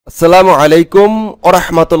আসসালামু আলাইকুম ওয়া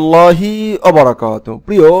রাহমাতুল্লাহি ওয়া বারাকাতুহু।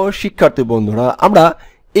 প্রিয় শিক্ষার্থী বন্ধুরা, আমরা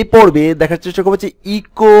এই পর্বে দেখার চেষ্টা করব যে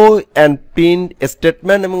ইকো অ্যান্ড প্রিন্ট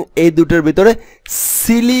স্টেটমেন্ট এবং এই দুটোর ভিতরে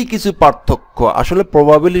সিলি কিছু পার্থক্য। আসলে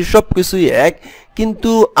প্রবাবিলি সব কিছুই এক,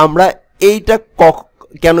 কিন্তু আমরা এইটা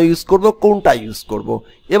কেন ইউজ করব, কোনটা ইউজ করব,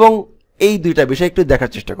 এবং এই দুইটা বিষয় একটু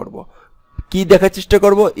দেখার চেষ্টা করব। কি দেখার চেষ্টা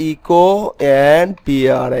করব? Eco and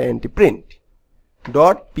print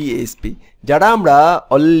dot PHP. যারা আমরা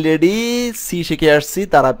অলরেডি সি শিখে আসছি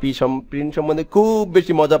তারা প্রিন্ট সম্বন্ধে খুব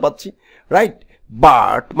বেশি মজা পাচ্ছি, রাইট?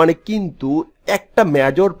 বাট কিন্তু একটা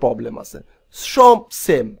মেজর প্রবলেম আছে। সব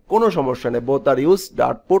সেম, কোনো সমস্যা নেই, বোথ আর ইউজ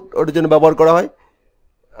আউটপুট ওর জন্য ব্যবহার করা হয়।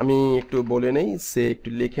 আমি একটু বলে নেই, সে একটু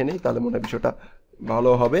লিখে নেই, তাহলে মনে হয় বিষয়টা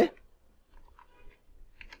ভালো হবে।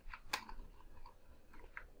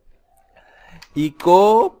 ইকো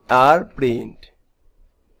আর প্রিন্ট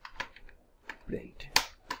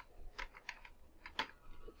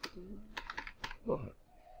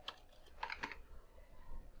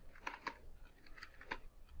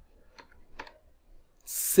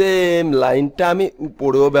সেম লাইনটা আমি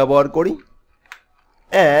উপরেও ব্যবহার করি,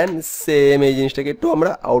 অ্যান্ড সেম এই জিনিসটাকে একটু আমরা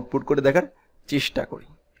আউটপুট করে দেখার চেষ্টা করি।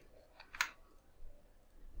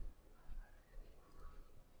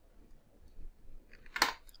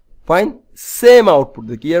 ফাইন, সেম আউটপুট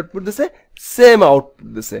দিচ্ছে। কি আউটপুট দিচ্ছে? সেম আউটপুট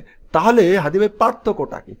দিচ্ছে। তাহলে হাদি ভাই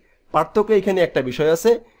পার্থক্যটা কি? পার্থক্য এখানে একটা বিষয়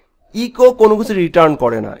আছে, ইকো কোনো কিছু রিটার্ন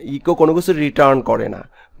করে না, ইকো কোনো কিছু রিটার্ন করে না,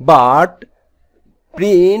 বাট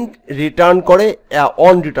প্রিন্ট রিটার্ন করে,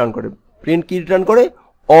 অন রিটার্ন করে। প্রিন্ট কি রিটার্ন করে?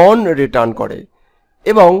 অন রিটার্ন করে।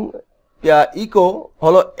 এবং ইকো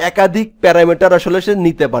হলো একাধিক প্যারামিটার আসলে সে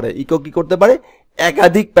নিতে পারে। ইকো কি করতে পারে?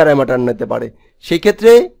 একাধিক প্যারামিটার নিতে পারে। সেই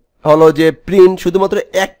ক্ষেত্রে হলো যে প্রিন্ট শুধুমাত্র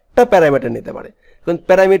একটা প্যারামিটার নিতে পারে। কারণ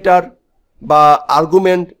প্যারামিটার বা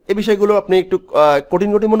আর্গুমেন্ট এই বিষয়গুলো আপনি একটু কঠিন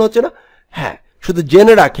মনে হচ্ছে না? হ্যাঁ, শুধু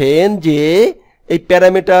জেনে রাখেন যে এই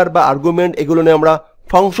প্যারামিটার বা আর্গুমেন্ট এগুলো নিয়ে আমরা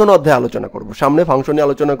ফাংশন অধ্যায়ে আলোচনা করব, সামনে ফাংশন নিয়ে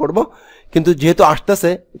আলোচনা করব। কিন্তু যেহেতু আসতেছে,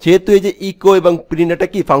 যেহেতু এই যে ইকো এবং প্রিন্ট এটা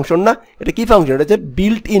কি ফাংশন না, এটা কি ফাংশন? এটা হচ্ছে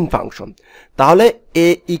বিল্ট ইন ফাংশন। তাহলে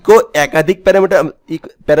ইকো একাধিক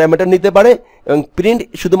প্যারামিটার নিতে পারে এবং প্রিন্ট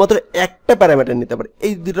শুধুমাত্র একটা প্যারামিটার নিতে পারে।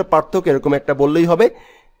 এই দুটো পার্থক্য এরকম একটা বললেই হবে।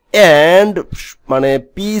 অ্যান্ড মানে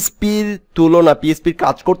পিএইচপির তুলনা, পিএইচপির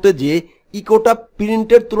কাজ করতে যে ইকোটা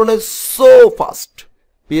প্রিন্টের তুলনায় সো ফাস্ট,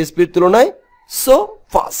 পিএইচপির তুলনায় সো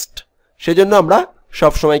ফাস্ট। সেজন্য আমরা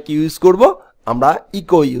সবসময় কি ইউজ করব? আমরা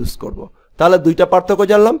ইকো ইউজ করব। তাহলে দুইটা পার্থক্য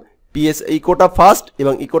জানলাম, ইকোটা ফাস্ট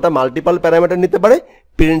এবং ইকোটা মাল্টিপল প্যারামিটার নিতে পারে,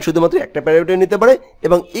 প্রিন্ট শুধুমাত্র একটা প্যারামিটার নিতে পারে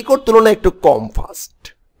এবং ইকোর তুলনায় একটু কম ফাস্ট।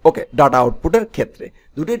 ওকে, ডাটা আউটপুটের ক্ষেত্রে,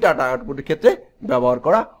 দুটোই ডাটা আউটপুটের ক্ষেত্রে ব্যবহার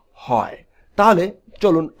করা হয়। তাহলে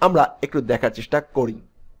চলুন আমরা একটু দেখার চেষ্টা করি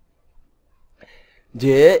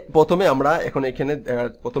যে প্রথমে আমরা এখন এখানে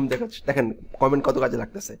প্রথম দেখেন কমেন্ট কত কাজে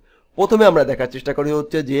লাগতেছে। প্রথমে আমরা দেখার চেষ্টা করি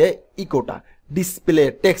হচ্ছে যে ইকোটা ডিসপ্লে,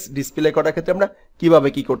 টেক্সট ডিসপ্লে করার ক্ষেত্রে আমরা কিভাবে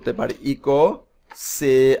কি করতে পারি। ইকো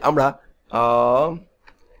সে আমরা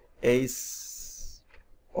এই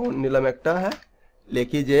নিলাম একটা, হ্যাঁ,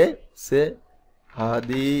 লিখি যে সে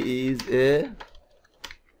হাদি ইজ এ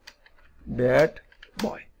ব্যাড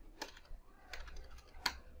বয়।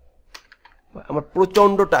 আমার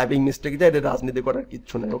প্রচন্ড টাইপিং মিস্টেক যায়, এটা রাজনীতি করার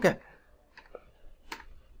কিচ্ছু নেই। ওকে,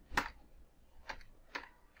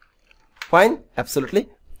 ফাইন, অ্যাবসলিউটলি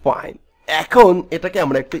ফাইন। এখন এটাকে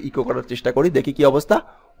আমরা একটু ইকো করার চেষ্টা করি, দেখি কি অবস্থা।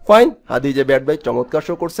 ফাইন, হাদি যে ব্যাড বয় চমৎকার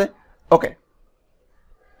শো করছে। ওকে,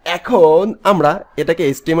 এখন আমরা এটাকে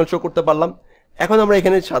HTML শো করতে পারলাম। এখন আমরা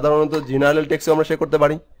এখানে সাধারণত জেনারেল টেক্সট আমরা শো করতে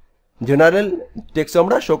পারি, জেনারেল টেক্সট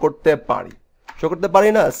আমরা শো করতে পারি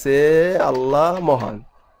না? সে আল্লাহ মহান,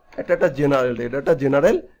 এটা জেনারেল, এটা একটা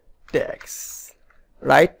জেনারেল টেক্সট,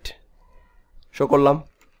 রাইট? শো করলাম,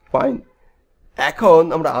 ফাইন। এখন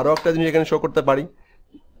আমরা আরো একটা জিনিস এখানে শো করতে পারি,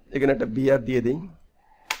 এখানে একটা বিআর দিয়ে দিই।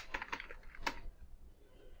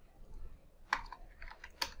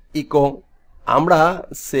 ইকো আমরা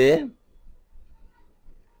say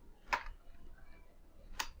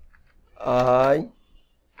I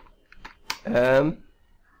am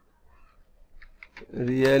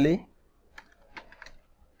really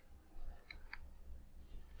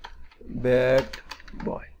bad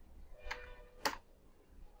boy.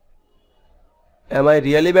 M I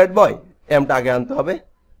really bad boy, এমটা আগে আনতে হবে।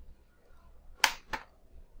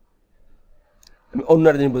 আমি অন্য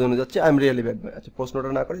একটা জিনিস বোঝানো যাচ্ছে, I am really bad boy. আচ্ছা, প্রশ্নটা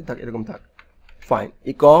না করি, থাক, এরকম থাক, ফাইন।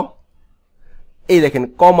 ইকো এই দেখেন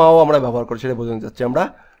কমাও আমরা ব্যবহার করি, সেটা বোঝানো যাচ্ছে আমরা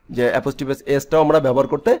যে অ্যাপোস্ট্রোফি এসটাও আমরা ব্যবহার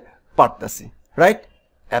করতে পারতেছি, রাইট?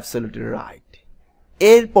 Absolutely right.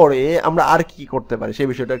 এরপরে আমরা আর কি করতে পারি সেই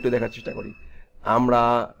বিষয়টা একটু দেখার চেষ্টা করি। আমরা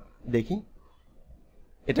দেখি,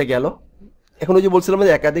 এটা গেল। এখন ওই যে বলছিলাম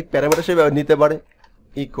যে একাধিক প্যারামিটার সে নিতে পারে,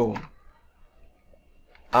 ইকো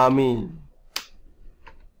আমি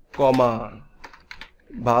কমা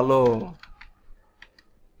ভালো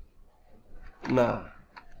না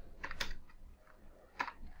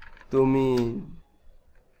তুমি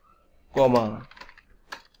কমা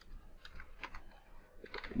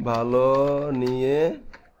ভালো নিয়ে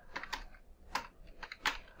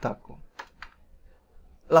থাকো।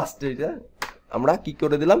 লাস্টে এটা আমরা কি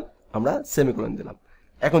করে দিলাম, আমরা সেমিকোলন দিলাম।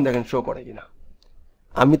 এখন দেখেন শো করে কিনা,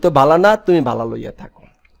 আমি তো ভালো না তুমি ভালো লইয়া থাকো।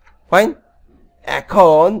 ফাইন।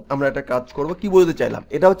 এখন আমরা একটা কাজ করব, কি বলতে চাইলাম,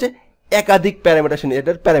 এটা হচ্ছে একাধিক প্যারামিটার।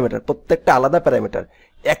 এটার প্যারামিটার প্রত্যেকটা আলাদা প্যারামিটার।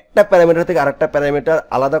 একটা প্যারামিটার থেকে আরেকটা প্যারামিটার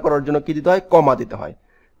আলাদা করার জন্য কি দিতে হয়, কমা দিতে হয়।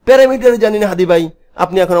 প্যারামিটার জানি না হাদি ভাই,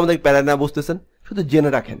 আপনি এখন আমাদের প্যারামিটার বুঝতেছেন, শুধু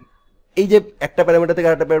জেনে রাখেন এই যে একটা প্যারামিটার থেকে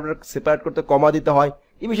আরেকটা প্যারামিটার সেপারেট করতে কমা দিতে হয়,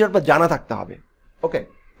 এই বিষয়টা জানা থাকতে হবে। ওকে,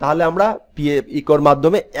 তাহলে আমরা ইকোর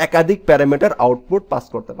মাধ্যমে একাধিক প্যারামিটার আউটপুট পাস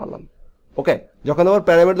করতে পারলাম। ওকে, যখন আবার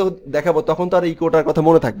প্যারামিটার দেখাবো তখন তো আর ইকোটার কথা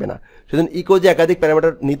মনে থাকবে না, সেজন্য ইকো যে একাধিক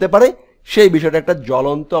প্যারামিটার নিতে পারে সেই বিষয়টা একটা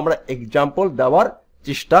জ্বলন্ত আমরা এক্সাম্পল দেওয়ার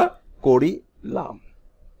চেষ্টা করিলাম।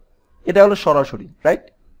 এটা হলো সরাসরি, রাইট।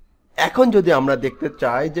 এখন যদি আমরা দেখতে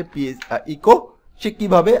চাই যে ইকো সে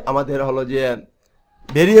কিভাবে আমাদের হলো যে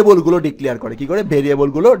ভেরিয়েবলগুলো ডিক্লেয়ার করে, কি করে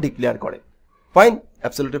ভেরিয়েবলগুলো ডিক্লেয়ার করে। Fine,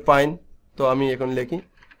 absolutely fine. তো আমি এখন লিখি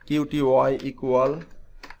QTY equal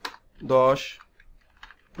 10,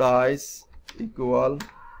 price equal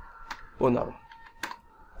 15।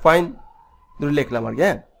 Fine, দুটো লিখলাম আর কি।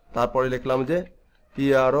 হ্যাঁ, তারপরে লিখলাম যে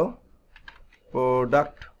PRO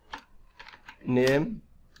product name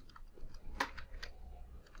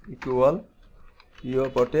equal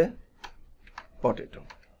potato.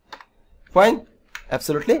 Fine,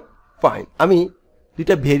 absolutely fine. আমি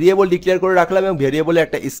দুইটা ভেরিয়েবল ডিক্লেয়ার করে রাখলাম এবং ভেরিয়েবলে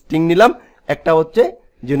একটা স্ট্রিং নিলাম, একটা হচ্ছে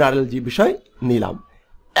জেনারেল যে বিষয় নিলাম।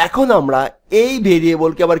 এখন আমরা এই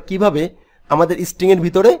ভেরিয়েবলকে আবার কিভাবে আমাদের স্ট্রিং এর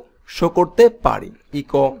ভিতরে শো করতে পারি,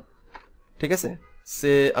 ইকো, ঠিক আছে।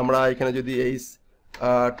 সে আমরা এখানে যদি এই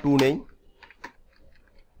 2 নেই,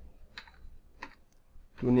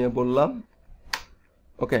 2 নিয়ে বললাম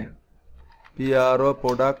ওকে PRO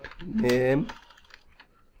product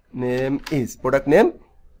name is, product name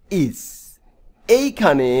is.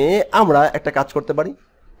 এইখানে আমরা একটা কাজ করতে পারি,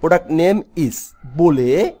 প্রোডাক্ট নেম ইজ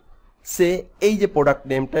বলে সে এই যে প্রোডাক্ট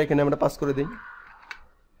নেমটা এখানে আমরা পাস করে দিই।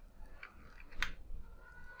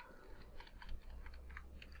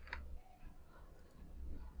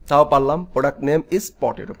 তাও পারলাম, product name is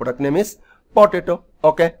potato, product name is potato.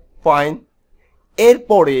 Okay, fine.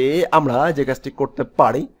 এরপরে আমরা যে কাজটি করতে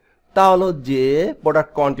পারি তা হলো যে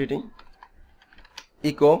product quantity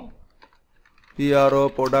eco PRO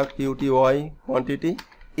product QTY quantity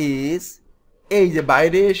is, এই যে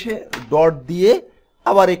বাইরে এসে ডট দিয়ে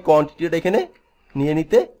আবার এই কোয়ান্টিটিটা এখানে নিয়ে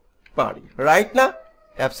নিতে পারি, রাইট না?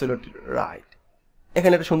 Absolutely right.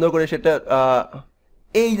 এখানে একটা সুন্দর করে সেটা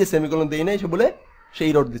এই যে সেমিকোলন দেই নাই সে বলে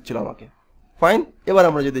সেই ডট দিচ্ছিল আমাকে। ফাইন, এবার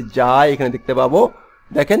আমরা যদি যাই এখানে দেখতে পাবো,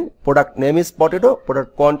 দেখেন product name is potato,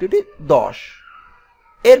 product quantity 10।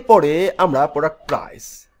 এরপরে আমরা প্রোডাক্ট প্রাইস,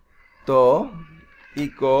 তো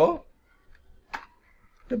ইকো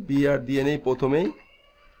বিআর দিয়ে নেই প্রথমেই,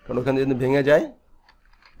 কারণ ওখানে যদি ভেঙে যায়,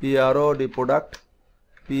 PRO D product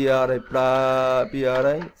PRI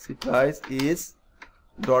price is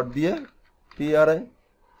dot দিয়ে PRI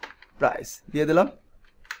প্রাইস দিয়ে দিলাম।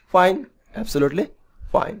 ফাইন, অ্যাবসলিউটলি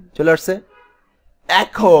ফাইন, চলে আসছে।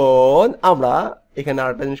 এখন আমরা এখানে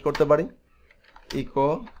আরেকটা জিনিস করতে পারি, ইকো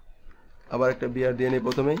আবার একটা বিআর দিয়ে নেই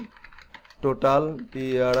প্রথমেই, টোটাল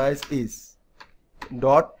PRI ইজ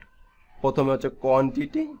ডট, প্রথমে হচ্ছে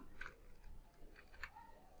কোয়ান্টিটি।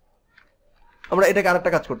 আমরা এটাকে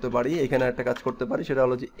আরেকটা কাজ করতে পারি, এখানে একটা কাজ করতে পারি, সেটা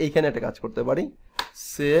হলো যে এইখানে একটা কাজ করতে পারি,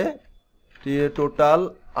 সে টোটাল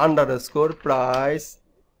আন্ডারস্কোর প্রাইস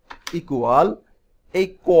ইকুয়াল এই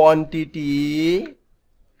কোয়ান্টিটি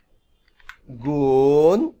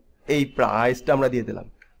গুণ এই প্রাইসটা আমরা দিয়ে দিলাম।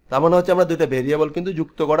 তার মানে হচ্ছে আমরা দুইটা ভেরিয়েবল কিন্তু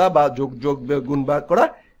যুক্ত করা বা যোগ গুণ ভাগ করা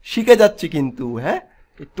শিখে যাচ্ছি কিন্তু। হ্যাঁ,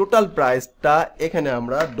 এই টোটাল প্রাইসটা এখানে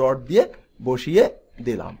আমরা ডট দিয়ে বসিয়ে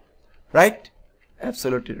দিলাম, রাইট?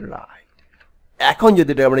 Absolutely right. এখন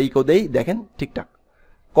যদি আমরা ইকো দেই, দেখেন ঠিকঠাক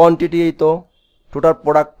কোয়ান্টিটি এই তো, টোটাল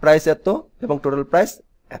প্রোডাক্ট প্রাইস এত এবং টোটাল প্রাইস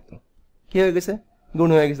এত, কি হয়ে গেছে? গুণ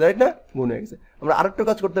হয়ে গেছে, রাইট না? গুণ হয়ে গেছে। আমরা আরেকটা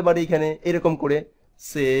কাজ করতে পারি এখানে এরকম করে,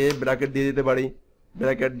 সে ব্র্যাকেট দিয়ে দিতে পারি,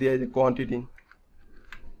 ব্র্যাকেট দিয়ে যে কোয়ান্টিটি,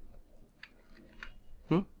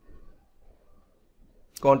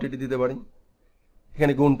 কোয়ান্টিটি দিতে পারি,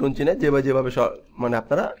 এখানে গুণ টুন চিনে যেভাবে মানে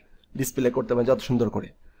আপনারা ডিসপ্লে করতে পারেন যত সুন্দর করে।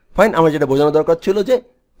 ফাইন, আমার যেটা বোঝানো দরকার ছিল যে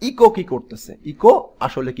ইকো কি করতেছে, ইকো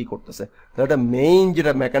আসলে কি করতেছে। তাহলে এটা মেইন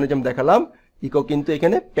যেটা মেকানিজম দেখালাম, ইকো কিন্তু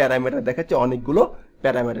এখানে প্যারামিটার দেখাচ্ছে অনেকগুলো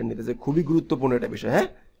প্যারামিটার নিতেছে। খুবই গুরুত্বপূর্ণ একটা বিষয়, হ্যাঁ,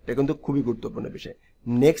 এটা কিন্তু খুবই গুরুত্বপূর্ণ বিষয়।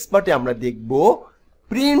 নেক্সট পার্টে আমরা দেখব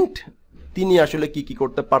প্রিন্ট তিনি আসলে কি কি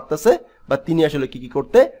করতে পারতেছে বা তিনি আসলে কি কি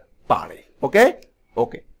করতে পারে। ওকে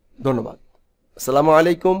ওকে, ধন্যবাদ। আসসালামু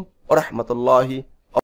আলাইকুম ওয়া রাহমাতুল্লাহি